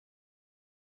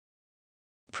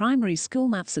Primary School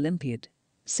Maths Olympiad.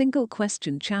 Single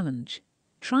question challenge.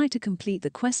 Try to complete the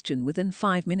question within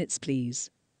 5 minutes, please.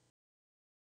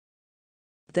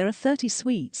 There are 30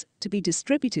 sweets to be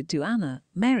distributed to Anna,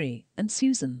 Mary, and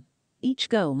Susan. Each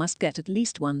girl must get at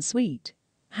least one sweet.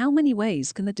 How many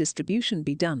ways can the distribution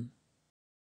be done?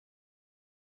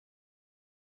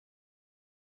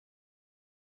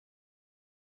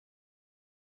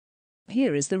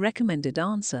 Here is the recommended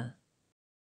answer.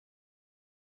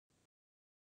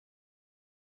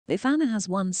 If Anna has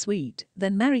one sweet,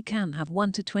 then Mary can have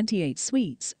 1 to 28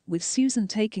 sweets, with Susan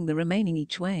taking the remaining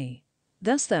each way.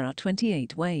 Thus there are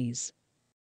 28 ways.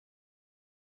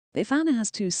 If Anna has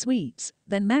 2 sweets,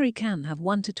 then Mary can have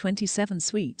 1 to 27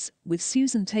 sweets, with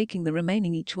Susan taking the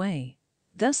remaining each way.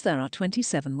 Thus there are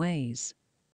 27 ways.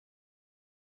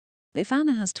 If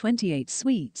Anna has 28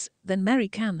 sweets, then Mary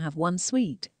can have 1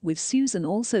 sweet, with Susan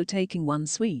also taking 1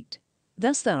 sweet.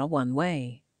 Thus there are 1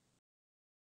 way.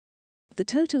 The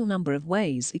total number of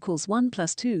ways equals 1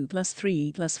 plus 2 plus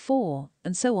 3 plus 4,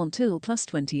 and so on till plus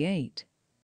 28.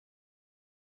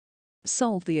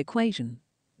 Solve the equation.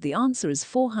 The answer is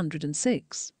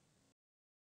 406.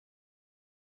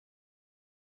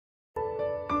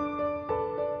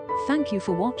 Thank you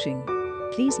for watching.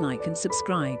 Please like and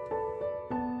subscribe.